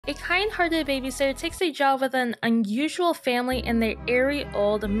A kind-hearted babysitter takes a job with an unusual family in their airy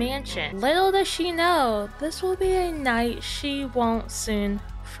old mansion. Little does she know, this will be a night she won't soon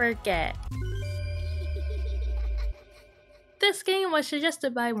forget. This game was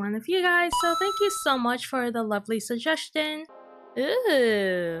suggested by one of you guys, so thank you so much for the lovely suggestion.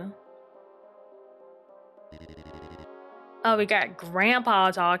 Ooh. Oh, we got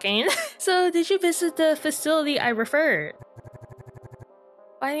Grandpa talking. So, did you visit the facility I referred?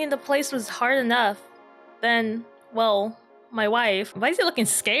 Finding the place was hard enough. Then, well, my wife. Why is he looking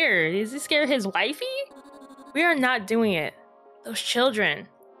scared? Is he scared of his wifey? We are not doing it. Those children.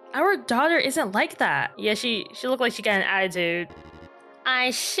 Our daughter isn't like that. Yeah, she looked like she got an attitude. I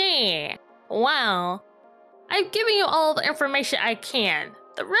see. Well, I've given you all the information I can.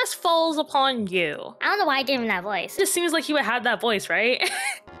 The rest falls upon you. I don't know why I gave him that voice. It just seems like he would have that voice, right?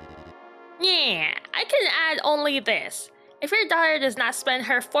 Yeah, I can add only this. If your daughter does not spend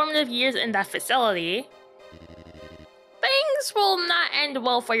her formative years in that facility, things will not end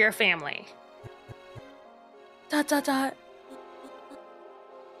well for your family. ... Are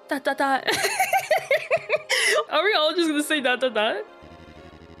we all just gonna say ...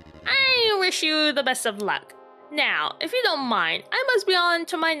 I wish you the best of luck. Now, if you don't mind, I must be on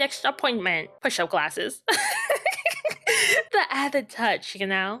to my next appointment. Push-up classes. The added touch, you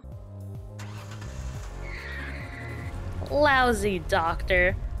know? Lousy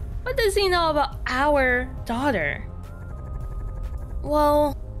doctor. What does he know about our daughter?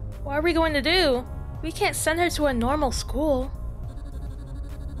 Well, what are we going to do? We can't send her to a normal school.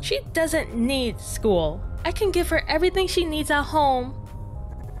 She doesn't need school. I can give her everything she needs at home.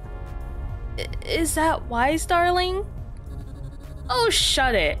 Is that wise, darling? Oh,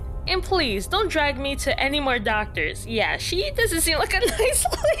 shut it. And please, don't drag me to any more doctors. Yeah, she doesn't seem like a nice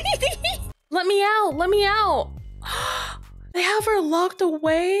lady. Let me out, let me out. They have her locked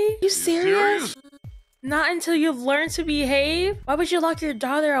away? You serious? Not until you've learned to behave? Why would you lock your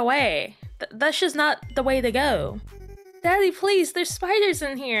daughter away? That's just not the way to go. Daddy, please, there's spiders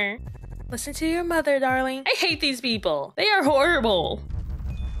in here. Listen to your mother, darling. I hate these people. They are horrible.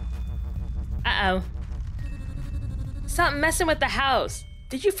 Uh-oh. Stop messing with the house.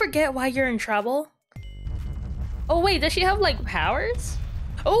 Did you forget why you're in trouble? Oh wait, does she have like powers?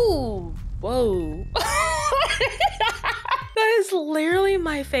 Oh, whoa. That is literally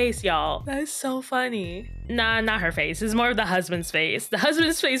my face, y'all. That is so funny. Nah, not her face. It's more of the husband's face. The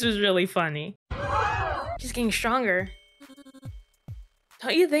husband's face was really funny. She's getting stronger.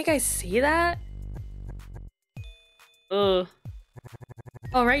 Don't you think I see that? Ugh.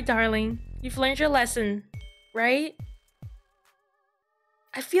 Alright, darling. You've learned your lesson, right?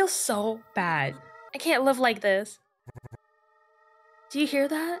 I feel so bad. I can't live like this. Do you hear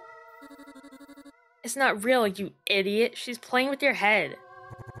that? It's not real, you idiot. She's playing with your head.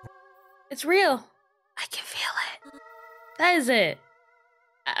 It's real. I can feel it. That is it.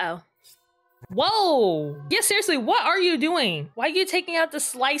 Uh-oh. Whoa! Yeah, seriously, what are you doing? Why are you taking out the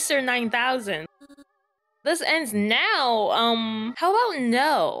Slicer 9000? This ends now. How about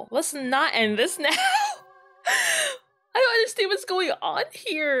no? Let's not end this now. I don't understand what's going on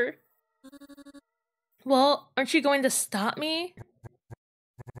here. Well, aren't you going to stop me?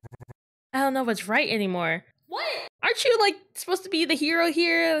 I don't know what's right anymore. What? Aren't you, like, supposed to be the hero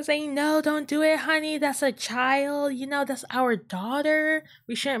here? Saying, no, don't do it, honey. That's a child. You know, that's our daughter.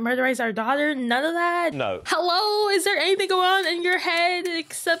 We shouldn't murderize our daughter. None of that? No. Hello? Is there anything going on in your head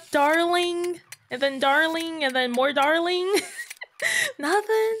except darling? And then darling? And then more darling?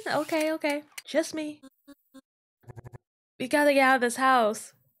 Nothing? Okay, okay. Just me. We gotta get out of this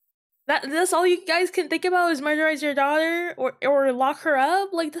house. That's all you guys can think about is murderize your daughter or lock her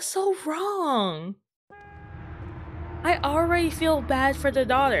up? Like, that's so wrong. I already feel bad for the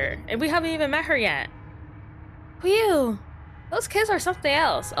daughter, and we haven't even met her yet. Phew. Those kids are something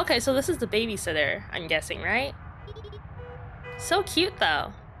else. Okay, so this is the babysitter, I'm guessing, right? So cute,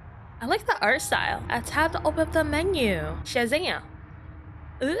 though. I like the art style. I tapped to open up the menu. Shazam.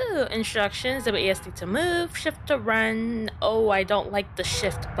 Ooh, instructions, WASD to move, shift to run. Oh, I don't like the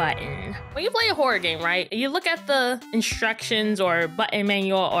shift button. When you play a horror game, right, you look at the instructions or button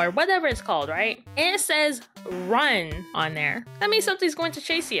manual or whatever it's called, right? And it says run on there. That means something's going to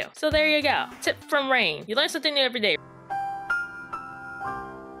chase you. So there you go. Tip from Rain. You learn something new every day.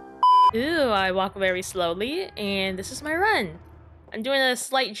 Ooh, I walk very slowly, and this is my run. I'm doing a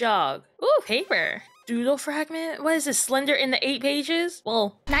slight jog. Ooh, paper. Doodle fragment? What is this, Slender in the 8 pages?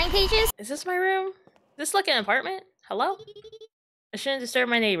 Well, 9 pages? is this my room? Is this like an apartment? Hello? I shouldn't disturb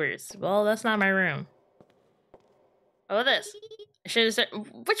my neighbors. Well, that's not my room. How about this? I should disturb...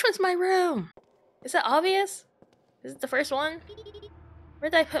 Which one's my room? Is that obvious? Is it the first one? Where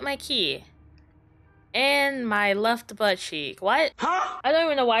did I put my key? In my left butt cheek. What? Huh? I don't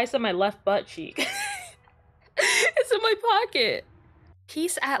even know why I said my left butt cheek. It's in my pocket.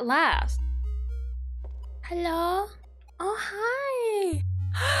 Peace at last. Hello? Oh, hi.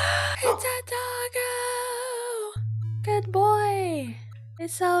 It's a doggo. Good boy.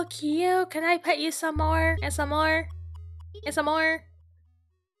 It's so cute. Can I pet you some more? And some more? And some more?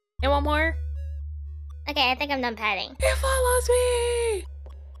 And one more? Okay, I think I'm done petting. It follows me!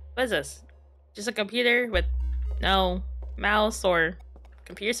 What is this? Just a computer with no mouse or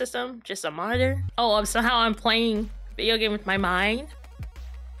computer system? Just a monitor? Oh, somehow I'm playing video game with my mind?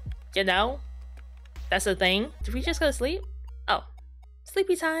 You know? That's the thing. Did we just go to sleep? Oh.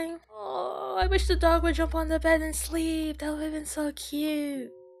 Sleepy time. Oh, I wish the dog would jump on the bed and sleep. That would have been so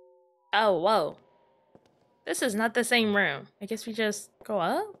cute. Oh, whoa. This is not the same room. I guess we just go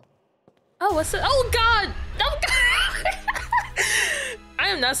up? Oh, what's it? Oh, God! Oh, God! I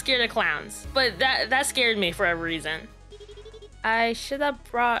am not scared of clowns, but that scared me for a reason. I should have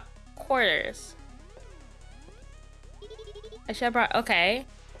brought quarters. I should have brought... Okay.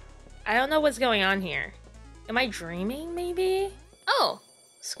 I don't know what's going on here. Am I dreaming, maybe? Oh,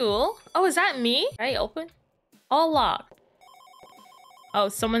 school. Oh, is that me? Can I open? All locked. Oh,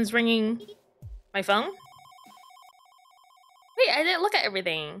 someone's ringing my phone? Wait, I didn't look at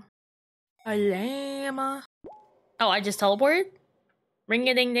everything. A llama. Oh, I just teleported?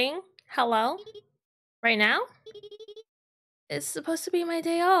 Ring-a-ding-ding. Hello? Right now? It's supposed to be my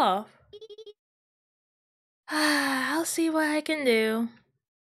day off. I'll see what I can do.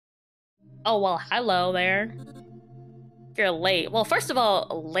 Oh, well, hello there. You're late. Well, first of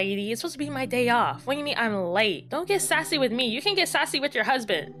all, lady, it's supposed to be my day off. What do you mean I'm late? Don't get sassy with me. You can get sassy with your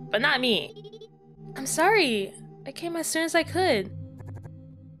husband, but not me. I'm sorry. I came as soon as I could.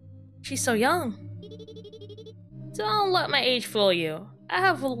 She's so young. Don't let my age fool you. I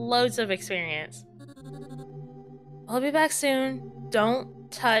have loads of experience. I'll be back soon.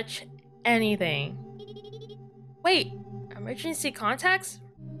 Don't touch anything. Wait, emergency contacts?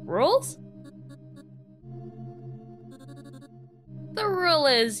 Rules? The rule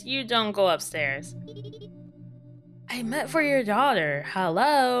is you don't go upstairs. I meant for your daughter.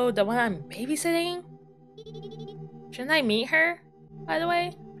 Hello, the one I'm babysitting? Shouldn't I meet her, by the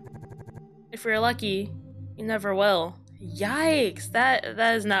way? If you're lucky, you never will. Yikes, that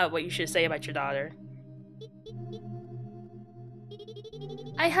is not what you should say about your daughter.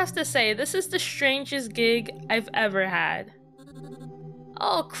 I have to say, this is the strangest gig I've ever had.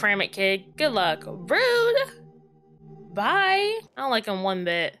 Oh, cram it, kid. Good luck. Rude! Bye! I don't like him one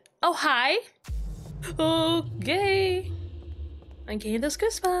bit. Oh, hi! Okay. I'm getting those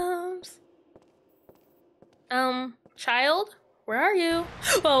goosebumps. Child? Where are you?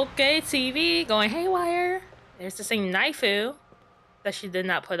 Okay, TV, going haywire. There's the same knifeu that she did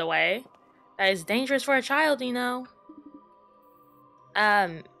not put away. That is dangerous for a child, you know.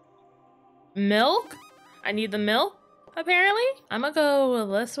 Milk? I need the milk, apparently. I'm gonna go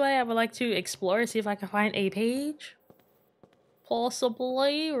this way. I would like to explore, see if I can find a page.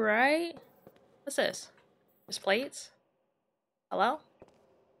 Possibly, right? What's this? There's plates? Hello?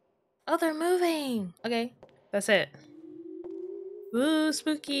 Oh, they're moving! Okay, that's it. Ooh,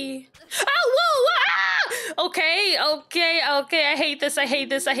 spooky. Oh, whoa! Ah! Okay. I hate this.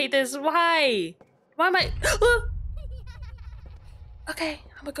 Why? Why am I... Okay,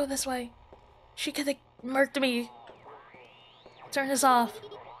 I'm gonna go this way. She could've murked me. Turn this off.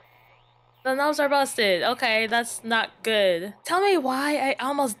 The knobs are busted. Okay, that's not good. Tell me why I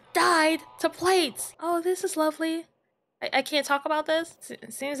almost died to plates. Oh, this is lovely. I can't talk about this.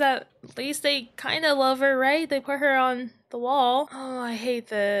 It seems that at least they kind of love her, right? They put her on the wall. Oh, I hate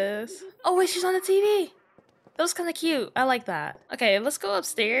this. Oh, wait, she's on the TV. That was kind of cute. I like that. Okay, let's go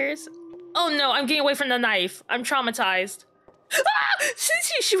upstairs. Oh no, I'm getting away from the knife. I'm traumatized. Ah!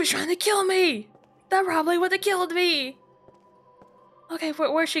 She was trying to kill me. That probably would have killed me. Okay,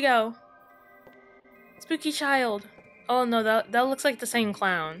 where'd she go? Spooky child. Oh no, that looks like the same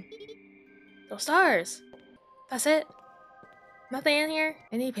clown. Those stars. That's it. Nothing in here?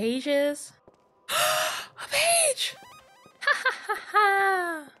 Any pages? A page! Ha ha ha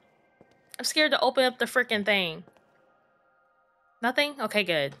ha! I'm scared to open up the freaking thing. Nothing? Okay,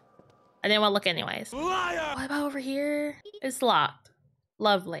 good. I didn't want to look anyways. Liar! What about over here? It's locked.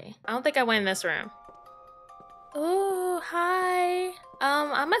 Lovely. I don't think I went in this room. Ooh, hi. I'm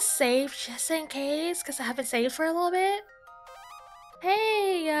gonna save just in case, because I haven't saved for a little bit.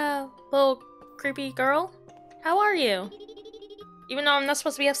 Hey, little creepy girl. How are you? Even though I'm not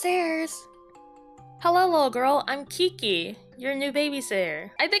supposed to be upstairs. Hello, little girl. I'm Kiki. your new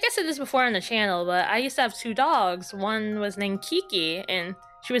babysitter. I think I said this before on the channel, but I used to have 2 dogs. One was named Kiki, and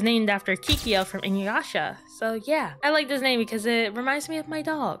she was named after Kikyo from Inuyasha. So yeah, I like this name because it reminds me of my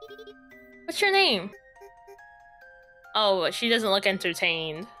dog. What's your name? Oh, she doesn't look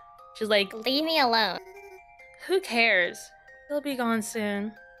entertained. She's like, Leave me alone. who cares? He'll be gone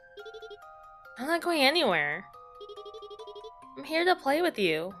soon. I'm not going anywhere. I'm here to play with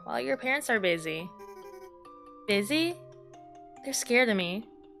you while your parents are busy. Busy? They're scared of me.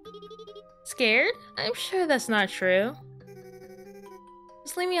 Scared? I'm sure that's not true.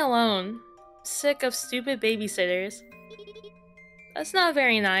 Just leave me alone. I'm sick of stupid babysitters. That's not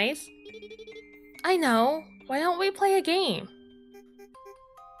very nice. I know. Why don't we play a game?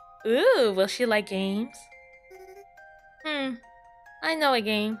 Ooh, will she like games? I know a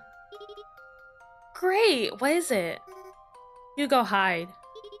game. Great, what is it? You go hide.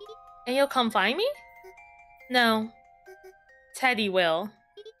 And you'll come find me? No. Teddy will.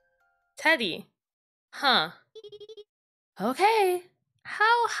 Teddy? Huh. Okay.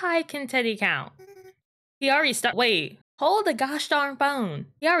 How high can Teddy count? He already started. Wait, hold the gosh darn phone.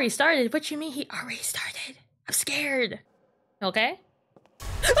 He already started. What you mean he already started? I'm scared. Okay.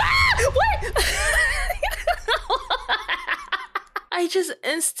 Ah! What? I just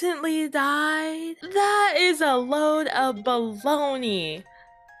instantly died. That is a load of baloney.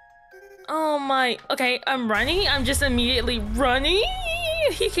 Oh my. Okay, I'm running. I'm just immediately running.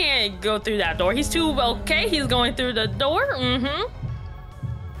 He can't go through that door. He's too okay. He's going through the door.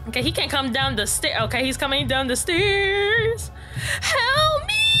 Okay, he can't come down the stairs. Okay, he's coming down the stairs. Help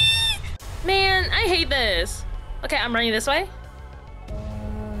me! Man, I hate this. Okay, I'm running this way.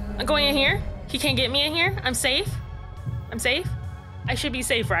 I'm going in here. He can't get me in here. I'm safe. I'm safe. I should be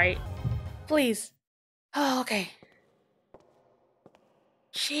safe, right? Please. Oh, okay.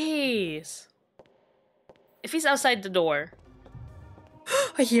 Jeez. If he's outside the door.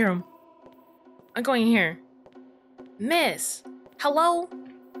 I hear him. I'm going here. Miss. Hello?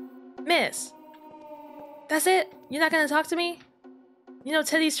 Miss. That's it? You're not gonna talk to me? You know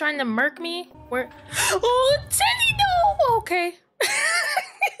Teddy's trying to murk me? Where? Oh, Teddy, no! Okay.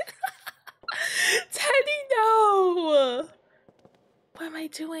 Teddy, no! What am I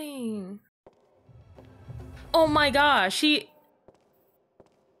doing? Oh my gosh, he's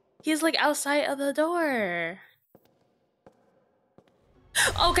like outside of the door.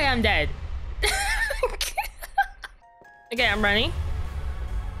 Okay, I'm dead. Okay, I'm running.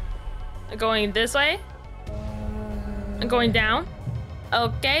 I'm going this way. I'm going down.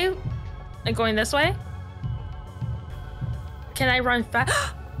 Okay. I'm going this way. Can I run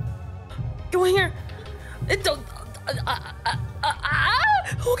fast? Go in here. It don't.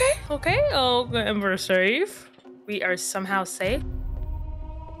 Okay. Okay. Oh, and we're safe. We are somehow safe.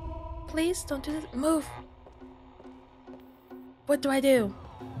 Please don't do this. Move. What do I do?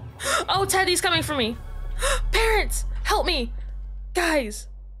 Oh, Teddy's coming for me. Parents, help me. Guys.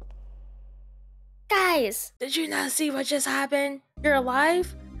 Guys. Did you not see what just happened? You're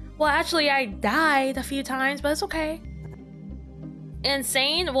alive? Well, actually, I died a few times, but it's okay.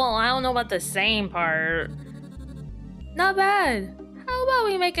 Insane? Well, I don't know about the same part. Not bad. How about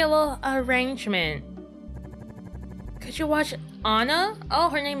we make a little arrangement? Could you watch Anna? Oh,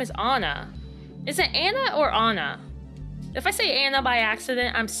 her name is Anna. Is it Anna or Anna? If I say Anna by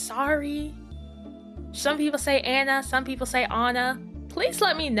accident, I'm sorry. Some people say Anna, some people say Anna. Please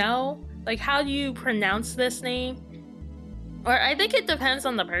let me know. Like, how do you pronounce this name? Or I think it depends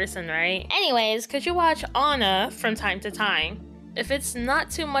on the person, right? Anyways, could you watch Anna from time to time? If it's not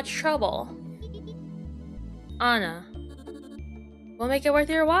too much trouble. Anna. We'll make it worth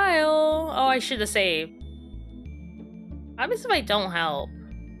your while. Oh, I should have saved. Obviously, if I don't help.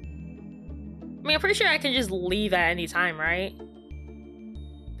 I mean, I'm pretty sure I can just leave at any time, right?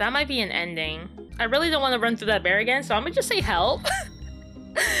 That might be an ending. I really don't want to run through that bear again, so I'm gonna just say help.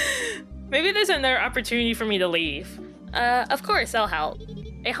 Maybe there's another opportunity for me to leave. Of course, I'll help.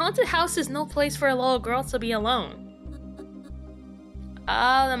 A haunted house is no place for a little girl to be alone.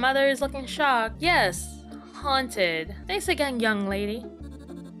 Ah, the mother is looking shocked. Yes, haunted. Thanks again, young lady.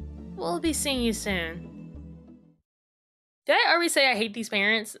 We'll be seeing you soon. Did I already say I hate these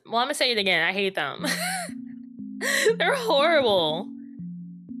parents? Well, I'm gonna say it again. I hate them. They're horrible.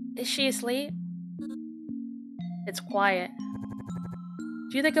 Is she asleep? It's quiet.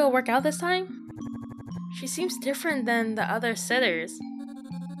 Do you think it'll work out this time? She seems different than the other sitters.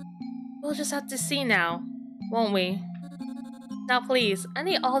 We'll just have to see now, won't we? Now please, I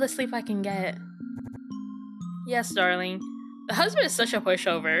need all the sleep I can get. Yes, darling. The husband is such a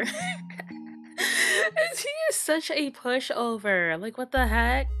pushover. He is such a pushover. Like, what the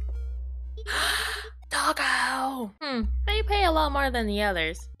heck? Doggo! Maybe They pay a lot more than the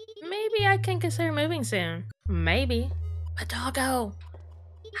others. Maybe I can consider moving soon. Maybe. But doggo!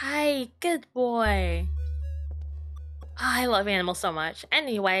 Hi, good boy. I love animals so much.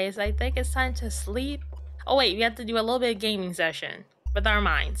 Anyways, I think it's time to sleep. Oh wait, we have to do a little bit of gaming session with our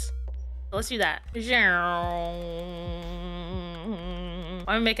minds. So let's do that. Why am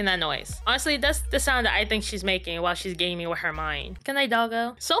I making that noise? Honestly, that's the sound that I think she's making while she's gaming with her mind. Good night,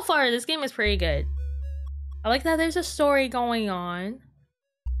 doggo. So far, this game is pretty good. I like that there's a story going on.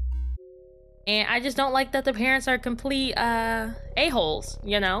 And I just don't like that the parents are complete a-holes,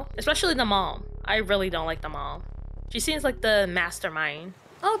 you know? Especially the mom. I really don't like the mom. She seems like the mastermind.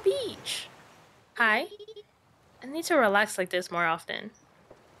 Oh, Peach! Hi. I need to relax like this more often.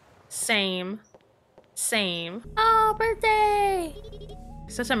 Same. Same. Oh, birthday!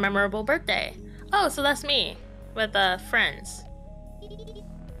 Such a memorable birthday. Oh, so that's me. With friends.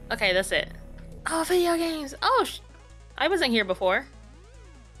 Okay, that's it. Oh, video games! Oh, I wasn't here before.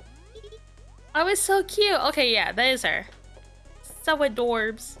 I was so cute. Okay, yeah, that is her. So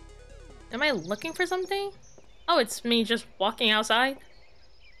adorbs. Am I looking for something? Oh, it's me just walking outside.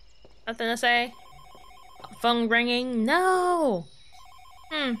 Nothing to say. Phone ringing. No!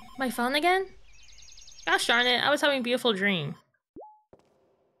 My phone again? Gosh darn it, I was having a beautiful dream.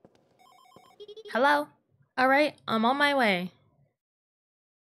 Hello? Alright, I'm on my way.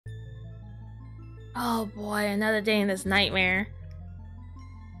 Oh boy, another day in this nightmare.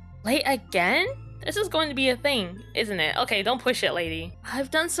 Late again? This is going to be a thing, isn't it? Okay, don't push it, lady. I've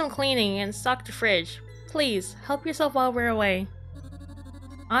done some cleaning and stocked the fridge. Please, help yourself while we're away.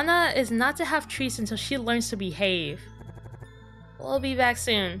 Anna is not to have treats until she learns to behave. We'll be back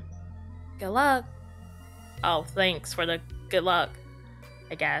soon. Good luck. Oh, thanks for the good luck,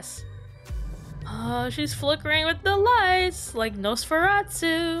 I guess. Oh, she's flickering with the lights, like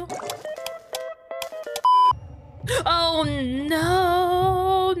Nosferatu. Oh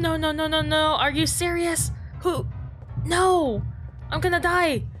no! No, no, no, no, no. Are you serious? Who? No! I'm gonna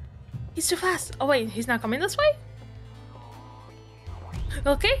die! He's too fast. Oh wait, he's not coming this way?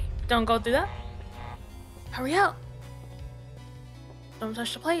 Okay, don't go through that. Hurry up! Don't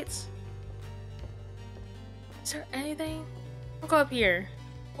touch the plates. Is there anything? I'll go up here.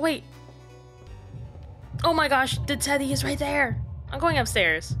 Wait. Oh my gosh, the teddy is right there. I'm going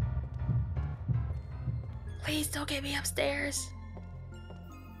upstairs. Please don't get me upstairs.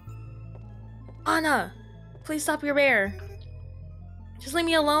 Anna, please stop your bear. Just leave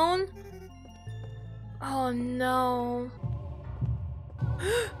me alone. Oh no.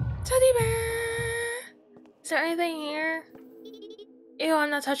 Teddy bear! Is there anything here? Ew,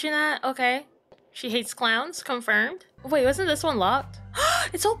 I'm not touching that. Okay. She hates clowns. Confirmed. Wait, wasn't this one locked?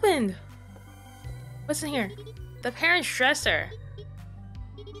 It's opened! What's in here? The parents' dresser.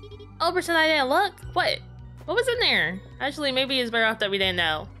 Oh, pretend I didn't look? What? What was in there? Actually, maybe it's better off that we didn't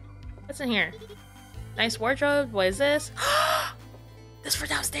know. What's in here? Nice wardrobe. What is this? This for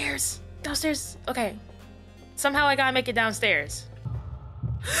downstairs. Downstairs. Okay. Somehow I gotta make it downstairs.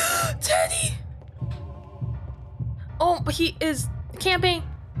 Teddy! Oh, but he is camping.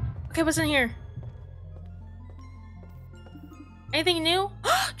 Okay, what's in here? Anything new?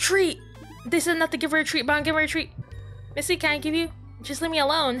 Treat! They said not to give her a treat, but I'm giving her a treat. Missy, can I give you? Just leave me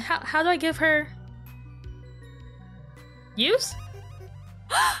alone. How do I give her? Use?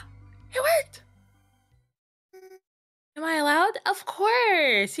 It worked! Am I allowed? Of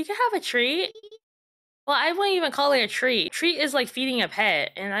course! You can have a treat. Well, I wouldn't even call it a treat. Treat is like feeding a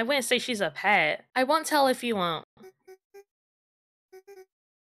pet, and I wouldn't say she's a pet. I won't tell if you won't.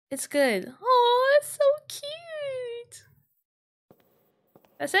 It's good. Oh, it's so cute!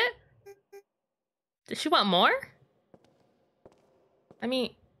 That's it? Does she want more? I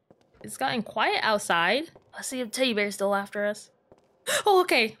mean, it's gotten quiet outside. Let's see if Teddy Bear's still after us. Oh,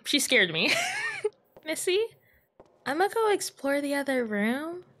 okay. She scared me. Missy? I'm gonna go explore the other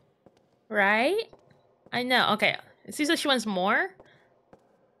room. Right? I know. Okay. It seems like she wants more.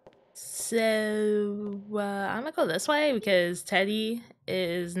 So, I'm gonna go this way because Teddy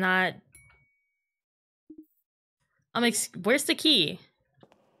is not... where's the key?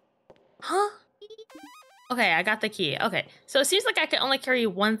 Huh? Okay, I got the key. Okay, so it seems like I can only carry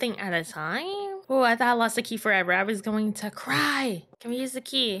one thing at a time. Oh, I thought I lost the key forever. I was going to cry. Can we use the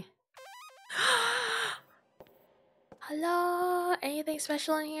key? Hello? Anything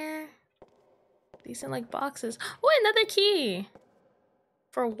special in here? Decent like boxes. Oh, another key.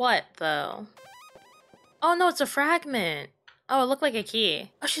 For what though? Oh no, it's a fragment. Oh, it looked like a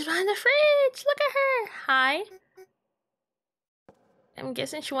key. Oh, she's behind the fridge. Look at her. Hi. I'm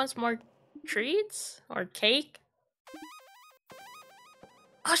guessing she wants more treats or cake.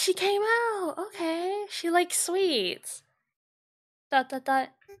 Oh, she came out. Okay, she likes sweets. Dot dot dot.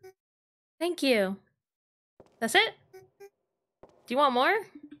 Thank you. That's it? Do you want more?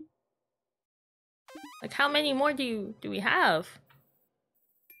 Like, how many more do we have?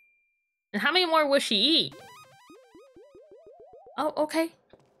 And how many more will she eat? Oh, okay.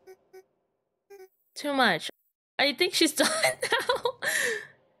 Too much. I think she's done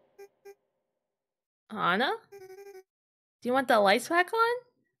now. Anna? Do you want the lights back on?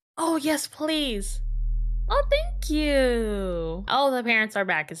 Oh, yes, please. Oh, thank you. Oh, the parents are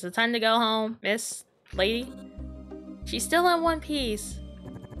back. Is it time to go home, Miss Lady? She's still in one piece.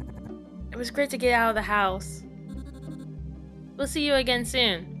 It was great to get out of the house. We'll see you again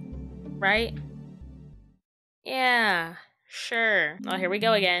soon, right? Yeah, sure. Oh, here we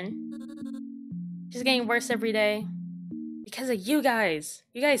go again. She's getting worse every day. Because of you guys.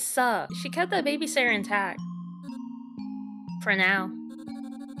 You guys suck. She kept the babysitter intact. For now.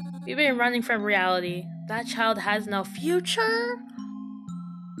 We've been running from reality. That child has no future?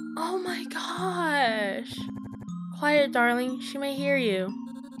 Oh my gosh. Quiet, darling. She may hear you.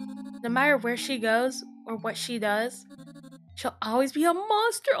 No matter where she goes or what she does, she'll always be a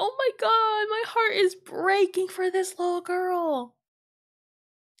monster. Oh my god, my heart is breaking for this little girl.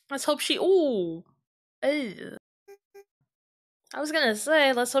 Let's hope she... Ooh. Ew. I was gonna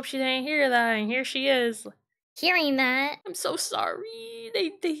say, let's hope she didn't hear that, and here she is. Hearing that. I'm so sorry.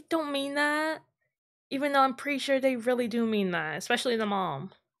 They don't mean that. Even though I'm pretty sure they really do mean that, especially the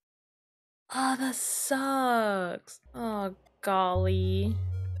mom. Oh, that sucks. Oh, golly.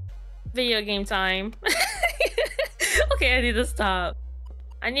 Video game time. Okay, I need to stop.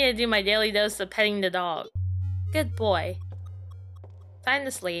 I need to do my daily dose of petting the dog. Good boy. Time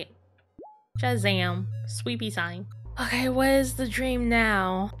to sleep. Shazam. Sweepy time. Okay, what is the dream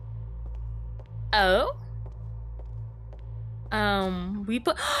now? Oh? We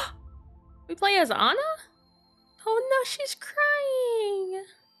play as Anna? Oh no, she's crying.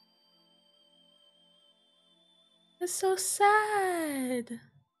 It's so sad.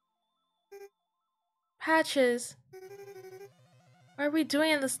 Patches. What are we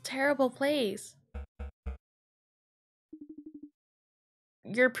doing in this terrible place?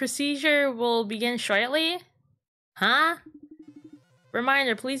 Your procedure will begin shortly? Huh?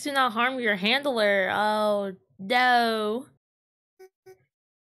 Reminder, please do not harm your handler. Oh, no.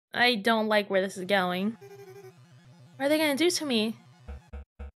 I don't like where this is going. What are they gonna do to me?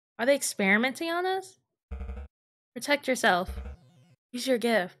 Are they experimenting on us? Protect yourself. Use your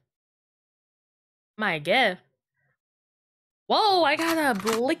gift. My gift? Whoa, I got a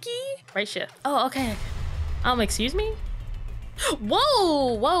blicky? Right shift. Oh, okay. Excuse me?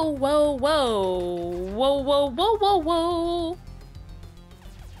 Whoa! Whoa, whoa, whoa. Whoa, whoa, whoa, whoa, whoa.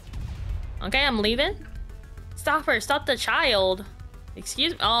 Okay, I'm leaving. Stop her, stop the child.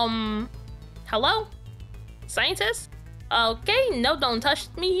 Excuse me, hello? Scientist? Okay, no, don't touch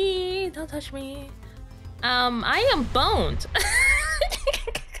me. Don't touch me. I am boned.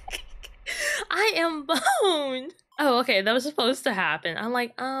 I am boned. Oh, okay, that was supposed to happen. I'm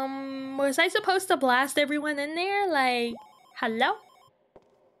like, was I supposed to blast everyone in there? Like, hello?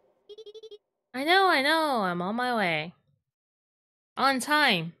 I know, I'm on my way. On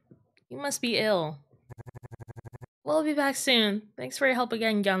time. You must be ill. We'll be back soon. Thanks for your help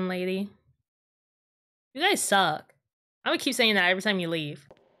again, gun lady. You guys suck. I'm gonna keep saying that every time you leave.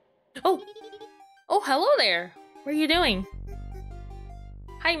 Oh! Oh, hello there! What are you doing?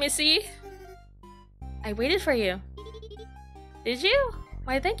 Hi, Missy! I waited for you. Did you?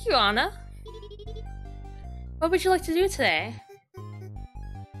 Why, thank you, Anna. What would you like to do today?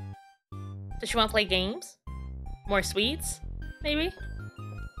 Does she want to play games? More sweets? Maybe?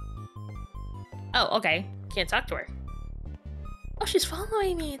 Oh, okay. Can't talk to her. Oh, she's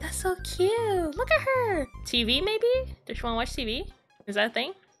following me. That's so cute. Look at her. TV, maybe? Does she want to watch TV? Is that a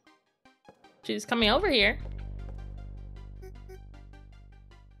thing? She's coming over here.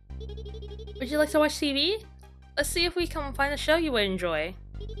 Would you like to watch TV? Let's see if we can find a show you would enjoy.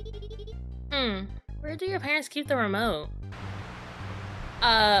 Where do your parents keep the remote?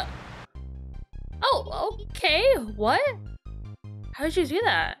 Oh, okay. What? How did you do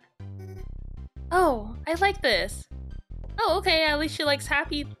that? Oh, I like this. Oh, okay, at least she likes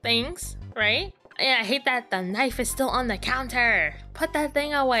happy things, right? Yeah, I hate that the knife is still on the counter. Put that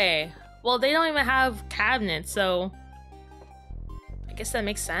thing away. Well, they don't even have cabinets, so... I guess that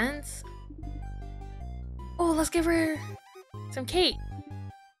makes sense. Oh, let's give her some cake.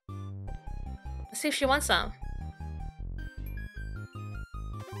 Let's see if she wants some.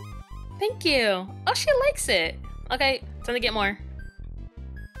 Thank you. Oh, she likes it. Okay, time to get more.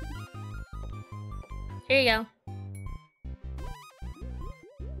 Here you go.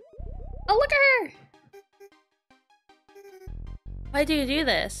 Oh, look at her! Why do you do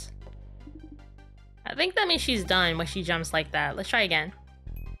this? I think that means she's done when she jumps like that. Let's try again.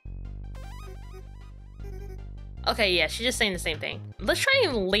 Okay, yeah, she's just saying the same thing. Let's try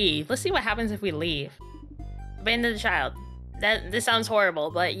and leave. Let's see what happens if we leave. Abandon the child. This sounds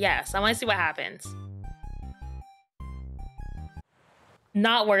horrible, but yes, I want to see what happens.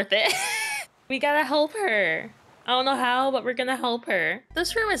 Not worth it. We gotta help her. I don't know how, but we're gonna help her.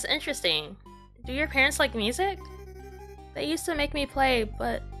 This room is interesting. Do your parents like music? They used to make me play,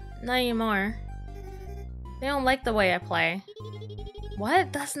 but not anymore. They don't like the way I play.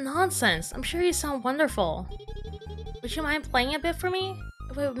 What? That's nonsense. I'm sure you sound wonderful. Would you mind playing a bit for me?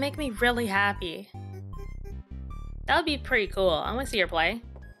 It would make me really happy. That would be pretty cool. I want to see her play.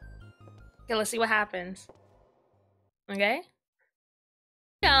 Okay, let's see what happens. Okay?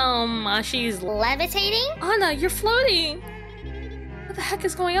 She's Levitating? Anna, you're floating! What the heck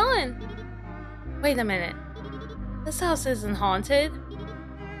is going on? Wait a minute. This house isn't haunted.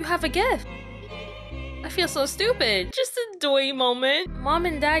 You have a gift. I feel so stupid. Just a doy moment. Mom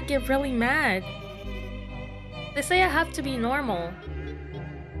and Dad get really mad. They say I have to be normal.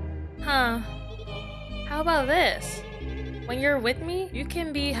 Huh. How about this? When you're with me, you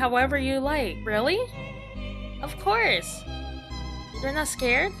can be however you like. Really? Of course. You're not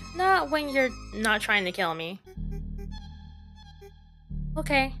scared? Not when you're not trying to kill me.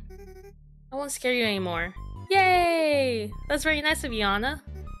 Okay. I won't scare you anymore. Yay! That's very nice of you, Anna.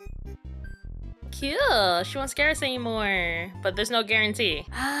 Cool. She won't scare us anymore. But there's no guarantee.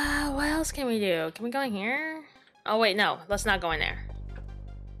 What else can we do? Can we go in here? Oh wait, no. Let's not go in there.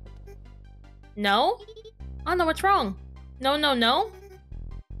 No? Anna, what's wrong? No, no, no?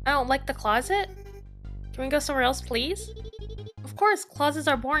 I don't like the closet? Can we go somewhere else, please? Of course, closets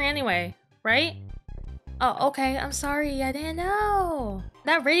are boring anyway, right? Oh, okay, I'm sorry, I didn't know.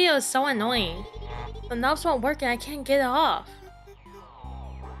 That radio is so annoying. The knobs won't work and I can't get it off.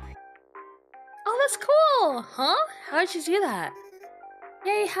 Oh, that's cool! Huh? How did you do that?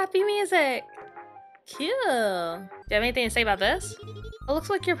 Yay, happy music! Cool. Do you have anything to say about this? It looks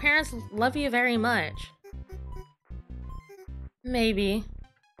like your parents love you very much. Maybe.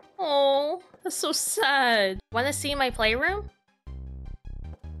 Oh, that's so sad. Want to see my playroom?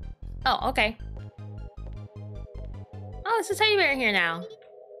 Oh, okay. Oh, it's a teddy bear here now.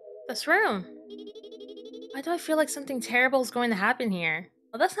 This room. Why do I feel like something terrible is going to happen here?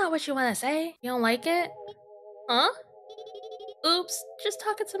 Well, that's not what you want to say. You don't like it? Huh? Oops, just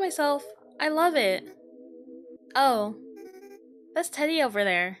talking to myself. I love it. Oh. That's Teddy over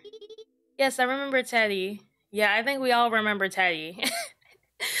there. Yes, I remember Teddy. Yeah, I think we all remember Teddy. We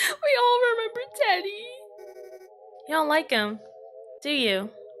all remember Teddy. You don't like him, do you?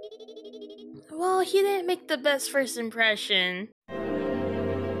 Well, he didn't make the best first impression.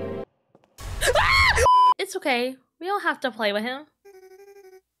 It's okay. We don't have to play with him.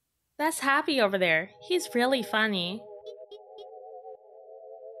 That's Happy over there. He's really funny.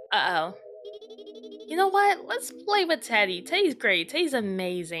 Uh-oh. You know what? Let's play with Teddy. Teddy's great. Teddy's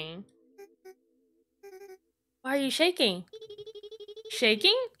amazing. Why are you shaking?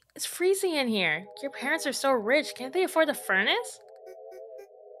 Shaking? It's freezing in here. Your parents are so rich. Can't they afford a furnace?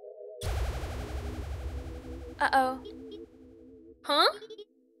 Uh-oh. Huh?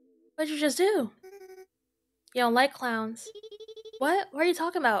 What'd you just do? You don't like clowns. What? What are you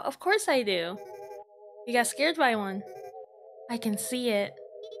talking about? Of course I do. You got scared by one. I can see it.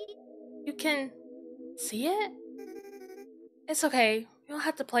 You can see it? It's okay. You don't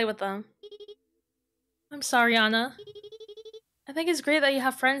have to play with them. I'm sorry, Anna. I think it's great that you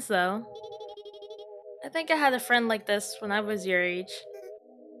have friends, though. I think I had a friend like this when I was your age.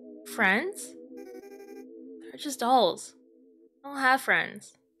 Friends? They're just dolls. I don't have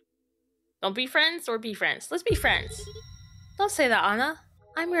friends. Don't be friends or be friends. Let's be friends. Don't say that, Anna.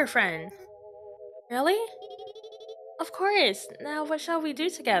 I'm your friend. Really? Of course. Now what shall we do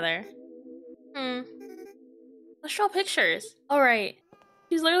together? Let's draw pictures. Alright.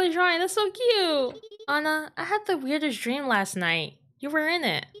 She's literally drawing. That's so cute. Anna, I had the weirdest dream last night. You were in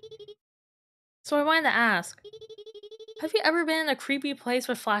it. So I wanted to ask. Have you ever been in a creepy place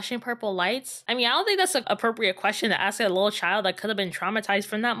with flashing purple lights? I mean, I don't think that's an appropriate question to ask a little child that could have been traumatized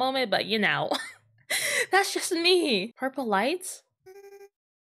from that moment, but you know. That's just me. Purple lights?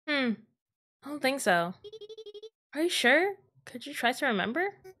 I don't think so. Are you sure? Could you try to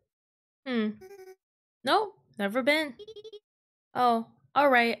remember? Nope, never been. Oh,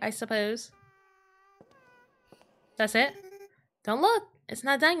 alright, I suppose. That's it? Don't look, it's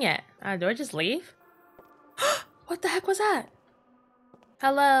not done yet. Do I just leave? What the heck was that?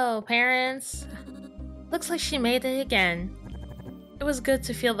 Hello, parents. Looks like she made it again. It was good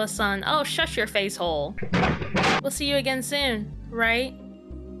to feel the sun. Oh, shut your face hole. We'll see you again soon. right?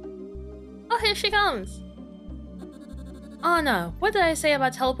 Oh, here she comes. Anna, what did I say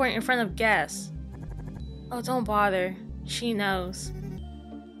about teleporting in front of guests? Oh, don't bother. She knows.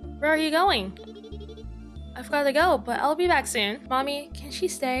 Where are you going? I've gotta go, but I'll be back soon. Mommy, can she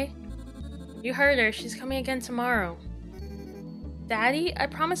stay? You heard her. She's coming again tomorrow. Daddy, I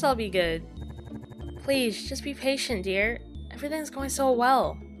promise I'll be good. Please, just be patient, dear. Everything's going so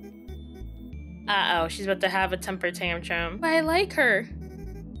well. Uh-oh, she's about to have a temper tantrum. But I like her.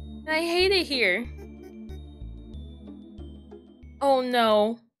 And I hate it here. Oh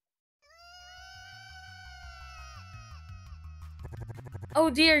no. Oh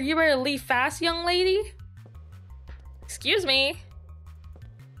dear, you better leave fast, young lady. Excuse me.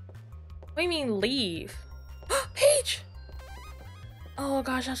 What do you mean leave? Page! Oh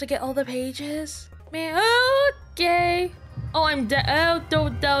gosh, I have to get all the pages? Man, okay. Oh, I'm dead.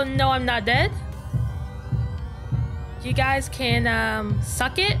 Oh, no, I'm not dead. You guys can,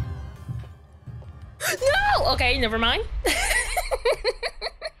 suck it? No! Okay, never mind.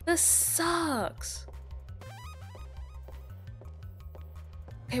 This sucks.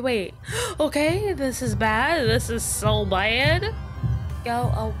 Okay, wait. Okay, this is bad. This is so bad.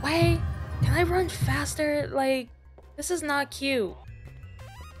 Go away. Can I run faster? Like, this is not cute.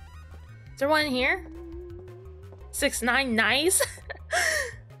 Is there one here? 6'9", nice.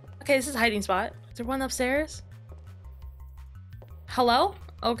 Okay, this is a hiding spot. Is there one upstairs? Hello?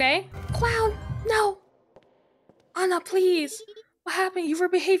 Okay. Clown, no. Anna, please. What happened? You were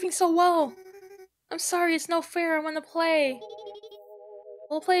behaving so well. I'm sorry, it's no fair. I want to play.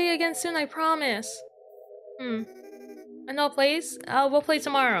 We'll play again soon, I promise. I know a place. We'll play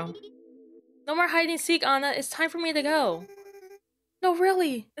tomorrow. No more hide and seek, Anna. It's time for me to go. No,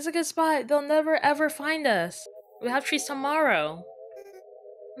 really. It's a good spot. They'll never ever find us. We'll have trees tomorrow.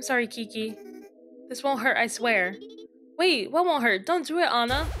 I'm sorry, Kiki. This won't hurt, I swear. Wait, what won't hurt? Don't do it,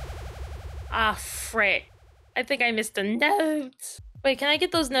 Anna. Ah, frick. I think I missed the notes. Wait, can I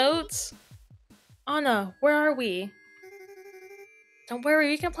get those notes? Anna, where are we? Don't worry,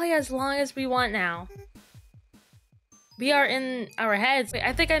 we can play as long as we want now. We are in our heads. Wait,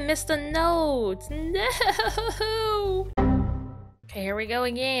 I think I missed the notes. No! Okay, here we go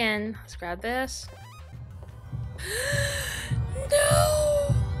again. Let's grab this.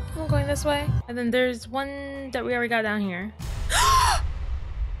 No! I'm going this way. And then there's one that we already got down here.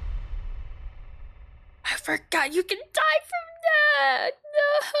 I forgot you can die from that!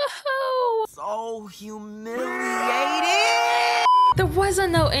 No! So humiliated! There was a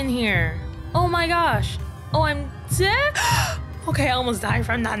note in here. Oh my gosh. Oh, I'm dead? Okay, I almost died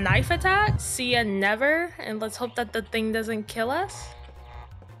from that knife attack. See ya never. And let's hope that the thing doesn't kill us.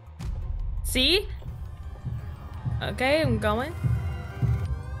 See? Okay, I'm going.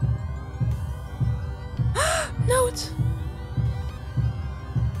 Note!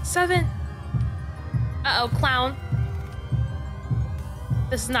 7. Uh-oh, clown.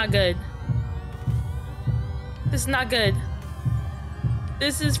 This is not good. This is not good.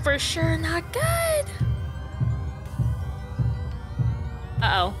 This is for sure not good.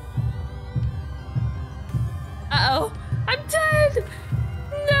 Uh-oh. Uh-oh. I'm dead!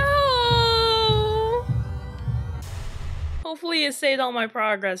 No! Hopefully it saved all my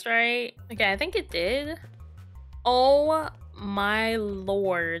progress, right? Okay, I think it did. Oh my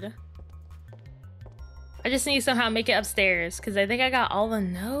lord. I just need to somehow make it upstairs because I think I got all the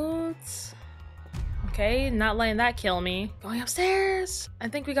notes. Okay, not letting that kill me. Going upstairs. I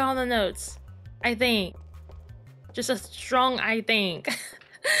think we got all the notes. I think. Just a strong I think.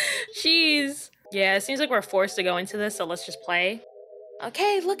 Jeez. Yeah, it seems like we're forced to go into this, so let's just play.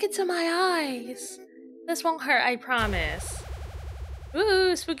 Okay, look into my eyes. This won't hurt, I promise.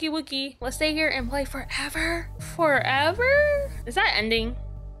 Ooh, spooky wookie. Let's stay here and play forever. Forever? Is that ending?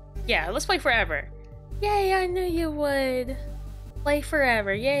 Yeah, let's play forever. Yay, I knew you would. Play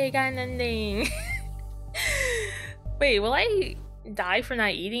forever. Yay, got an ending. Wait, will I die for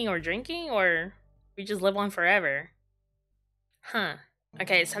not eating or drinking, or we just live on forever? Huh.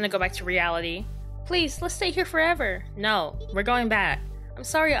 Okay, it's time to go back to reality. Please, let's stay here forever. No, we're going back. I'm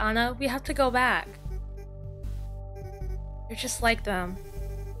sorry, Anna. We have to go back. You're just like them.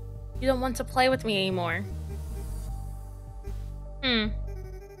 You don't want to play with me anymore.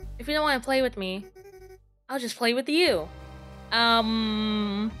 If you don't want to play with me, I'll just play with you.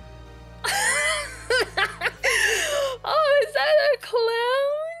 Oh, is that a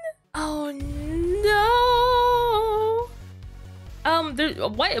clown? Oh no.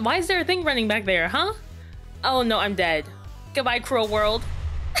 Why is there a thing running back there, huh? Oh no, I'm dead. Goodbye, cruel world.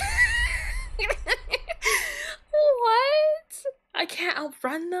 What? I can't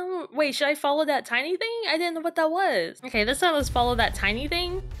outrun them? Wait, should I follow that tiny thing? I didn't know what that was. Okay, this time let's follow that tiny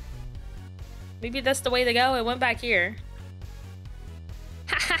thing. Maybe that's the way to go. It went back here.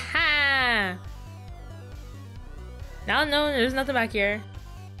 Ha ha ha! No, there's nothing back here.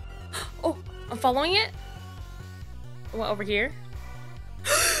 Oh, I'm following it? It went over here.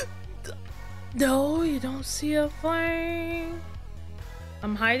 No, you don't see a thing.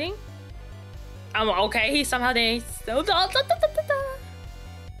 I'm hiding? I'm okay, he somehow didn't.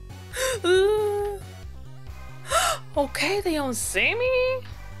 Okay, they don't see me?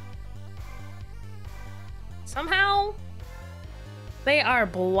 Somehow, they are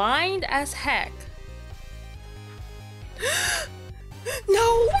blind as heck.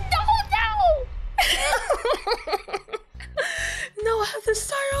 No! No, I have to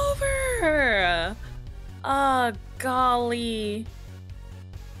start over. Oh, golly.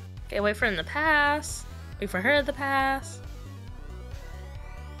 Okay, wait for him to pass. Wait for her to pass.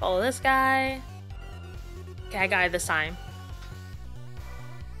 Follow this guy. Okay, I got it this time.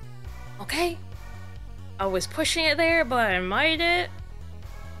 Okay. I was pushing it there, but I made it.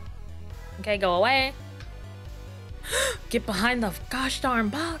 Okay, go away. Get behind the gosh darn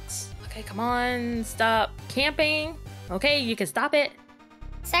box. Okay, come on. Stop camping. Okay, you can stop it.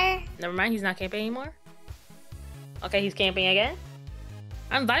 Sir? Never mind, he's not camping anymore. Okay, he's camping again.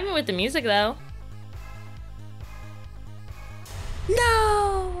 I'm vibing with the music though.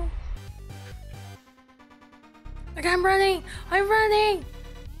 No! Like I'm running! I'm running!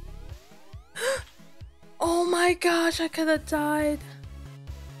 Oh my gosh, I could have died.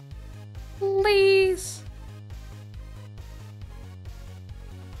 Please.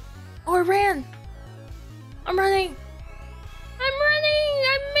 Oh, I ran. I'm running. I'm running.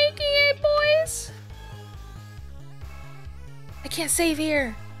 I'm making it, boys. I can't save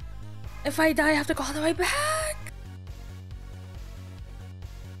here. If I die, I have to go all the way back.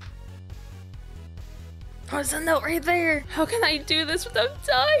 Oh, there's a note right there. How can I do this without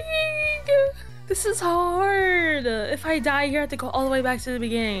dying? This is hard. If I die here, I have to go all the way back to the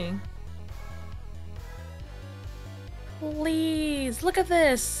beginning. Please, look at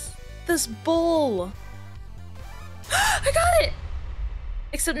this. This bull. I got it!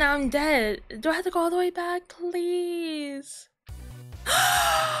 Except now I'm dead. Do I have to go all the way back? Please.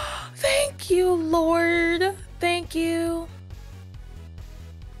 Thank you, Lord. Thank you.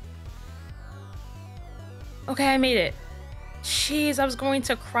 Okay, I made it. Jeez, I was going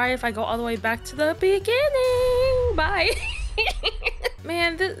to cry if I go all the way back to the beginning. Bye.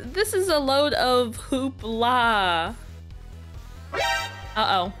 Man, this is a load of hoopla.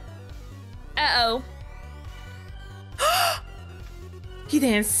 Uh-oh. Uh-oh. He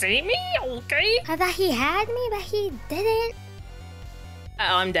didn't see me? Okay. I thought he had me, but he didn't.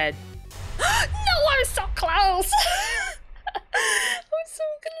 Uh-oh, I'm dead. No, I'm so close. I'm so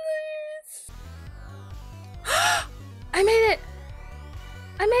close. I made it.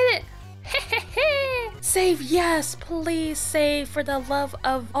 I made it. Save, yes, please save for the love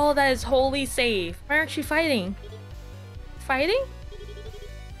of all that is holy, save. Why aren't you fighting? Fighting?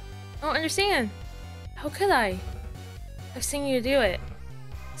 I don't understand. How could I? I've seen you do it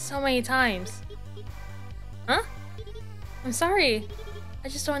so many times. Huh? I'm sorry. I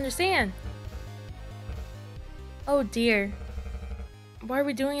just don't understand. Oh dear. What are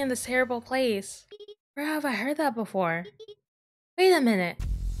we doing in this terrible place? Where have I heard that before? Wait a minute.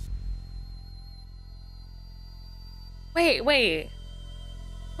 Wait,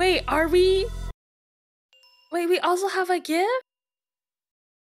 are we? Wait, we also have a gift?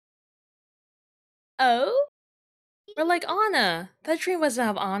 Oh? We're like Anna. That dream wasn't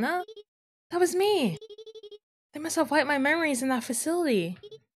of Anna. That was me. They must have wiped my memories in that facility.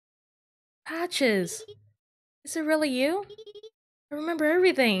 Patches. Is it really you? I remember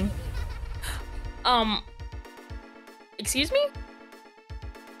everything. Excuse me?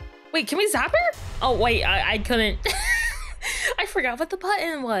 Wait, can we zap her? Oh, wait, I couldn't. I forgot what the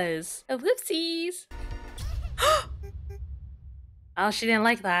button was. Ellipses. Oh, she didn't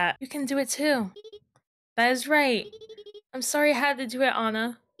like that. You can do it too. That is right. I'm sorry I had to do it,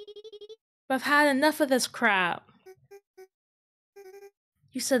 Anna. But I've had enough of this crap.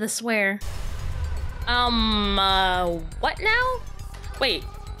 You said to swear. What now? Wait,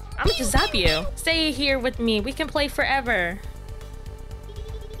 I'm gonna just zap you. Stay here with me. We can play forever.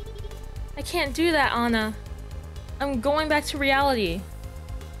 I can't do that, Anna. I'm going back to reality.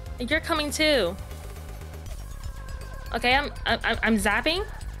 And you're coming too. Okay, I'm zapping.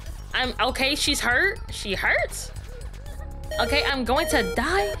 I'm okay, she's hurt. She hurts. Okay, I'm going to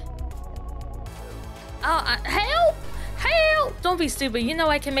die. Oh, help! Help! Don't be stupid. You know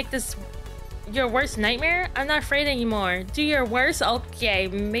I can make this Your worst nightmare? I'm not afraid anymore. Do your worst? Okay,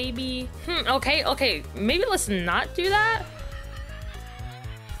 maybe... okay. Maybe let's not do that?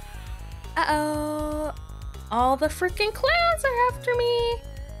 Uh-oh. All the freaking clowns are after me.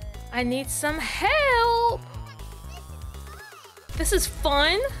 I need some help. This is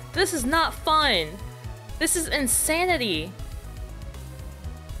fun? This is not fun. This is insanity.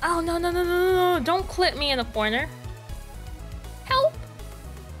 Oh, no. Don't clip me in a corner. Help.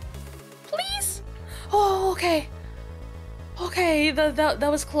 Please. Oh, okay. Okay,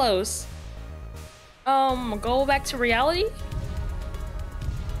 that was close. Go back to reality?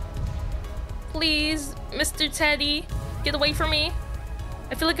 Please, Mr. Teddy, get away from me.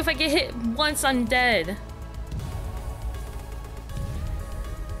 I feel like if I get hit once, I'm dead.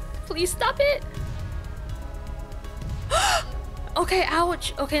 Please stop it. Okay,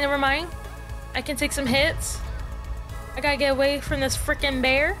 ouch. Okay, never mind. I can take some hits. I gotta get away from this freaking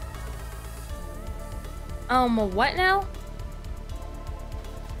bear. What now?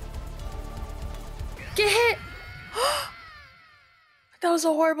 Get hit! That was a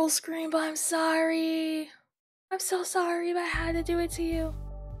horrible scream, but I'm sorry. I'm so sorry, but I had to do it to you.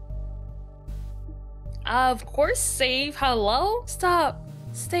 Of course, save. Hello? Stop.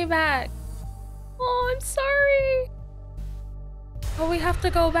 Stay back. Oh, I'm sorry. Oh, we have to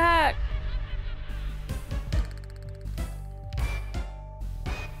go back.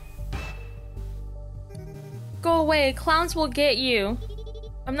 Go away. Clowns will get you.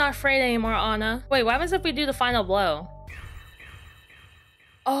 I'm not afraid anymore, Anna. Wait, what happens if we do the final blow?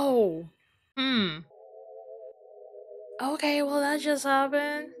 Oh. Okay, well, that just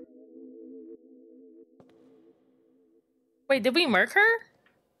happened. Wait, did we murk her?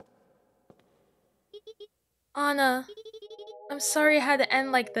 Anna, I'm sorry it had to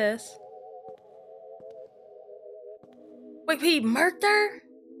end like this. Wait, we murked her?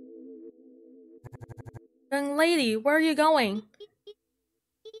 Young lady, where are you going?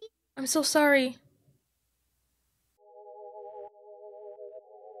 I'm so sorry.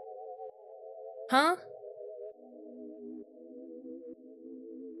 Huh?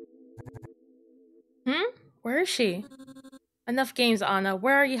 Where is she? Enough games, Anna.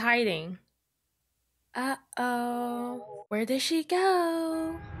 Where are you hiding? Uh-oh. Where did she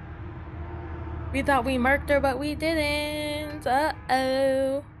go? We thought we murked her, but we didn't.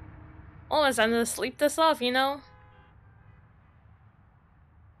 Uh-oh. Well, it's time to sleep this off, you know?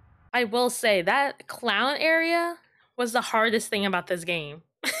 I will say, that clown area was the hardest thing about this game.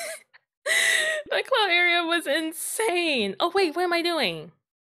 That clown area was insane. Oh, wait, what am I doing?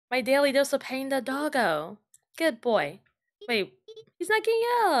 My daily dose of petting the doggo. Good boy. Wait, he's not getting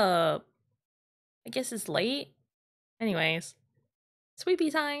up. I guess it's late. Anyways,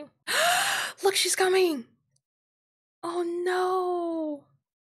 sweepy time. Look, she's coming. Oh no.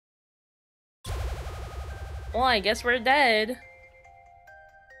 Well, I guess we're dead.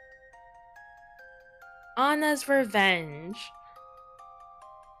 Anna's revenge.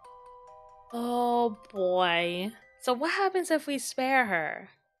 Oh boy. So what happens if we spare her?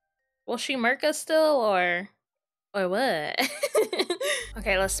 Will she murk us still, or what?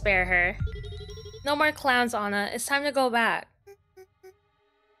 Okay, let's spare her. No more clowns, Anna. It's time to go back.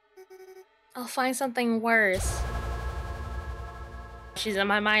 I'll find something worse. She's in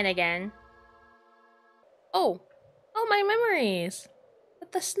my mind again. Oh, my memories.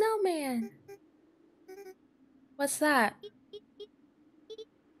 With the snowman. What's that?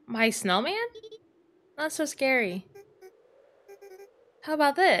 My snowman? Not so scary. How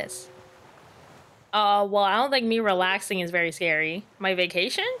about this? Well, I don't think me relaxing is very scary. My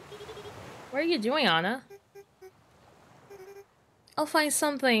vacation? What are you doing, Anna? I'll find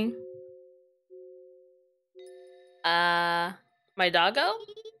something. My doggo?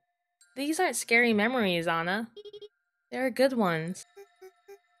 These aren't scary memories, Anna. They're good ones.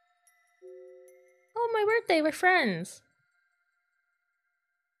 Oh, my birthday with friends.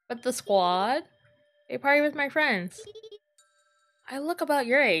 With the squad? A party with my friends. I look about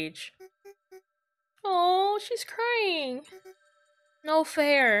your age. Oh, she's crying. No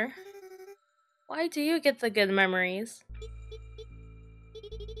fair. Why do you get the good memories?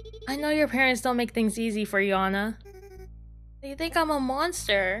 I know your parents don't make things easy for you, Anna. They think I'm a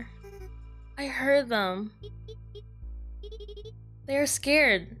monster. I heard them. They're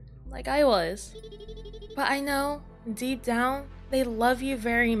scared, like I was. But I know, deep down, they love you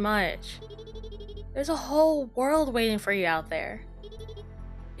very much. There's a whole world waiting for you out there.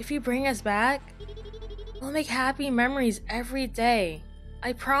 If you bring us back, we'll make happy memories every day.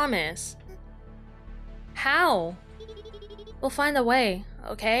 I promise. How? We'll find a way,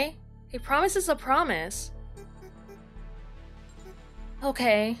 okay? A promise is a promise.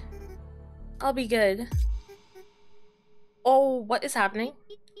 Okay. I'll be good. Oh, what is happening?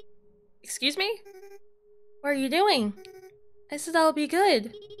 Excuse me? What are you doing? I said I'll be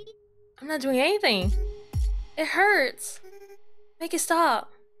good. I'm not doing anything. It hurts. Make it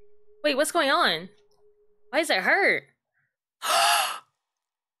stop. Wait, what's going on? Why does it hurt?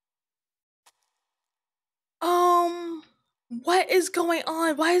 What is going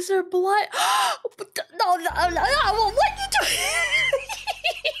on? Why is there blood? No, what are you doing?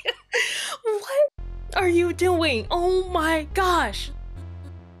 What are you doing? Oh my gosh.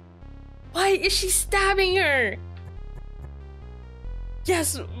 Why is she stabbing her?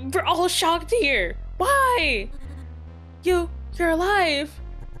 Yes, we're all shocked here. Why? You're alive.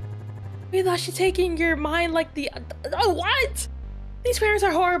 We thought she'd taken your mind like the... Oh, what? These parents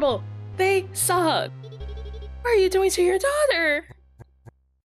are horrible. They suck. What are you doing to your daughter?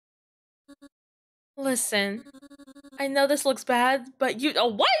 Listen, I know this looks bad, but you... Oh,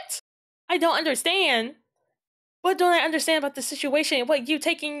 what? I don't understand. What don't I understand about the situation? What, you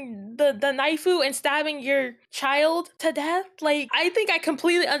taking the knifeu and stabbing your child to death? Like, I think I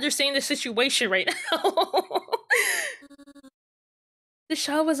completely understand the situation right now. The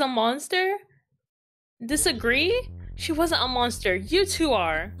child was a monster? Disagree? She wasn't a monster. You two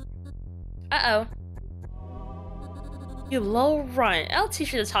are. Uh-oh. You low runt. I'll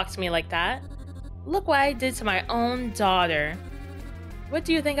teach you to talk to me like that. Look what I did to my own daughter. What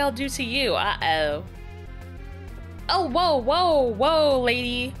do you think I'll do to you? Uh-oh. Oh, whoa, whoa, whoa,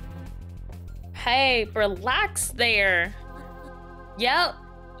 lady. Hey, relax there. Yep,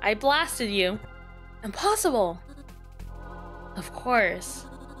 I blasted you. Impossible. Of course.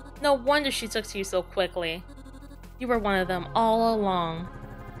 No wonder she took to you so quickly. You were one of them all along.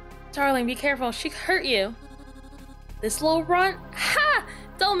 Darling, be careful. She hurt you. This little runt? Ha!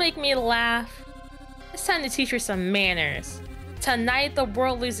 Don't make me laugh. It's time to teach her some manners. Tonight, the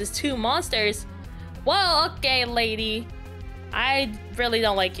world loses 2 monsters. Well, okay, lady. I really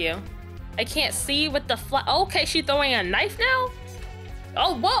don't like you. I can't see with the Okay, she's throwing a knife now?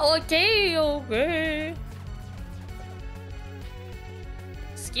 Oh, whoa, okay, okay.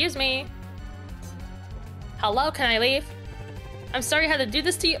 Excuse me. Hello, can I leave? I'm sorry I had to do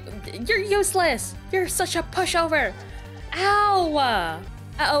this to you. You're useless. You're such a pushover. Ow.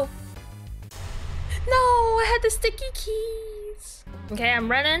 Uh-oh. No, I had the sticky keys. Okay, I'm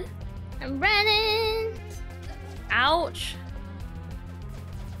running. I'm running. Ouch.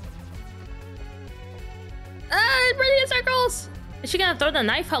 Ah, running in circles. Is she gonna throw the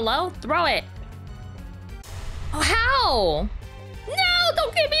knife? Hello? Throw it. Oh, how? No,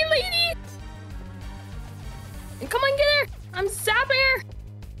 don't get me, lady. Come on, get her. I'm zapping her.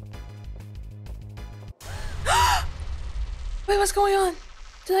 Wait, what's going on?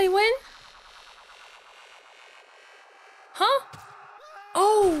 Did I win? Huh?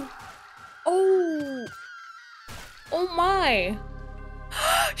 Oh. Oh. Oh my.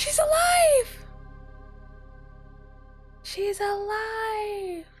 She's alive. She's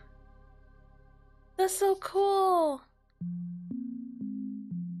alive. That's so cool.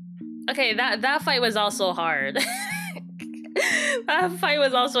 Okay, that fight was also hard. That fight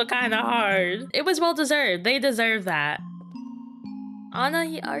was also kind of hard. It was well deserved. They deserve that.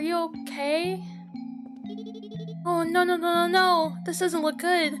 Anna, are you okay? Oh, no, no, no, no, no. This doesn't look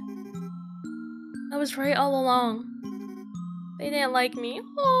good. I was right all along. They didn't like me.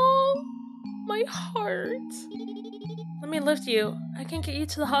 Oh, my heart. Let me lift you. I can get you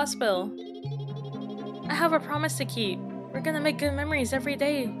to the hospital. I have a promise to keep. We're gonna make good memories every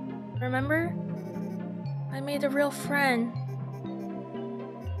day. Remember? I made a real friend.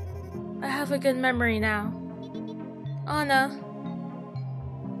 I have a good memory now. Anna.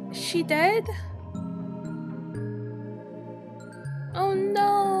 Is she dead? Oh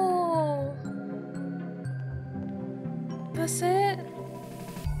no! That's it?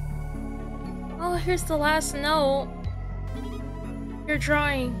 Oh, here's the last note. Your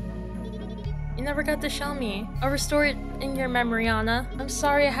drawing. You never got to show me. I'll restore it in your memory, Anna. I'm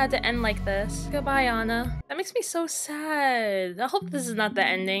sorry I had to end like this. Goodbye, Anna. That makes me so sad. I hope this is not the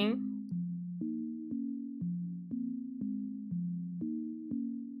ending.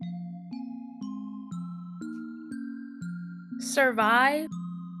 Survive?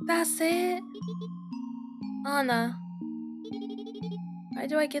 That's it? Anna. Why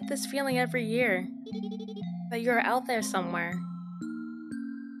do I get this feeling every year? That you're out there somewhere.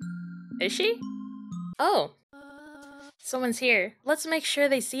 Is she? Oh. Someone's here. Let's make sure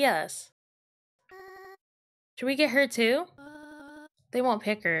they see us. Should we get her too? They won't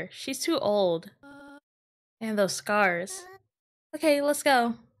pick her. She's too old. And those scars. Okay, let's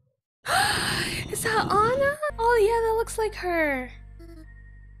go. Is that Anna? Oh yeah, that looks like her.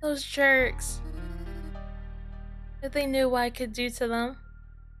 Those jerks. If they knew what I could do to them.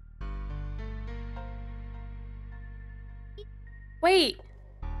 Wait!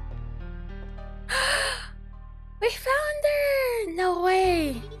 We found her! No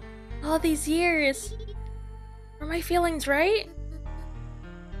way! All these years. Were my feelings right?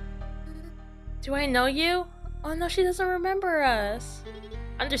 Do I know you? Oh no, she doesn't remember us.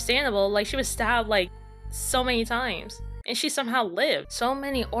 Understandable, like she was stabbed like so many times. And she somehow lived. So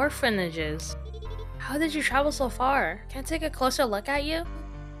many orphanages. How did you travel so far? Can I take a closer look at you?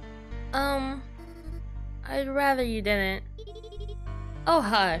 I'd rather you didn't. Oh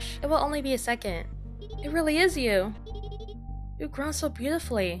hush, it will only be a second. It really is you. You've grown so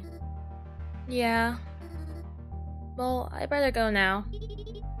beautifully. Yeah. Well, I better go now.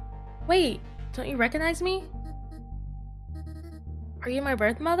 Wait, don't you recognize me? Are you my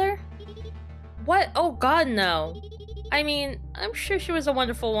birth mother? What? Oh god, no. I mean, I'm sure she was a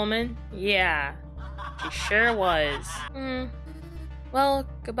wonderful woman. Yeah, she sure was. Well,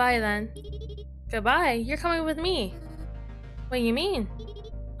 goodbye then. Goodbye? You're coming with me. What do you mean?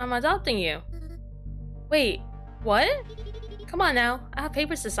 I'm adopting you. Wait, what? Come on now, I have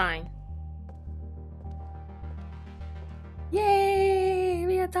papers to sign. Yay!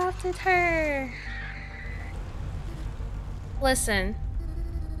 We adopted her! Listen,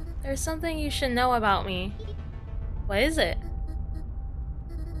 there's something you should know about me. What is it?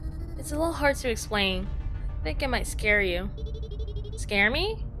 It's a little hard to explain. I think it might scare you. Scare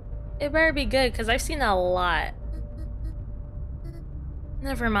me? It better be good, because I've seen a lot.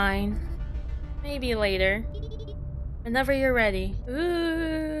 Never mind. Maybe later. Whenever you're ready.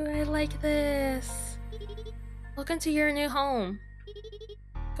 Ooh, I like this. Welcome to your new home.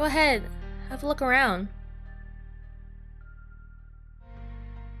 Go ahead, have a look around.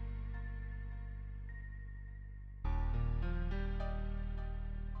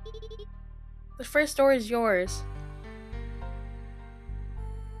 The first door is yours.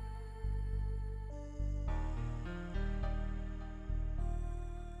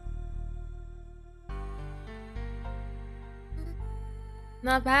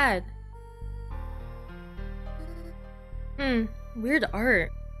 Not bad. Weird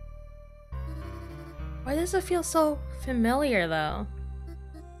art. Why does it feel so familiar though?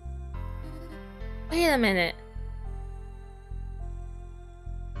 Wait a minute.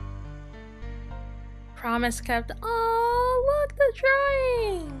 Promise kept. Oh, look, the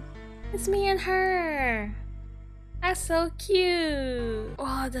drawing! It's me and her. That's so cute.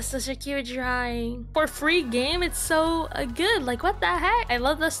 Oh, that's such a cute drawing. For free game, it's so good. Like, what the heck? I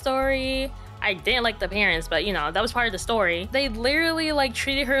love the story. I didn't like the parents, but you know, that was part of the story. They literally like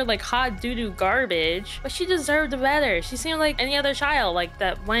treated her like hot doo-doo garbage, but she deserved better. She seemed like any other child, like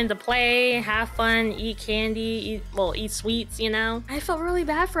that wanted to play, have fun, eat candy, eat sweets, you know? I felt really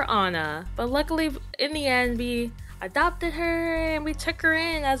bad for Anna, but luckily in the end, we adopted her and we took her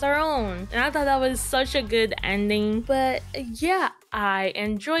in as our own. And I thought that was such a good ending. But yeah, I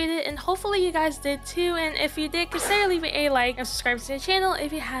enjoyed it and hopefully you guys did too. And if you did, consider leaving a like and subscribe to the channel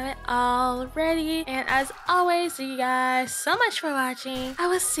if you haven't already. And as always, thank you guys so much for watching. I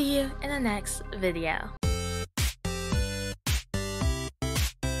will see you in the next video.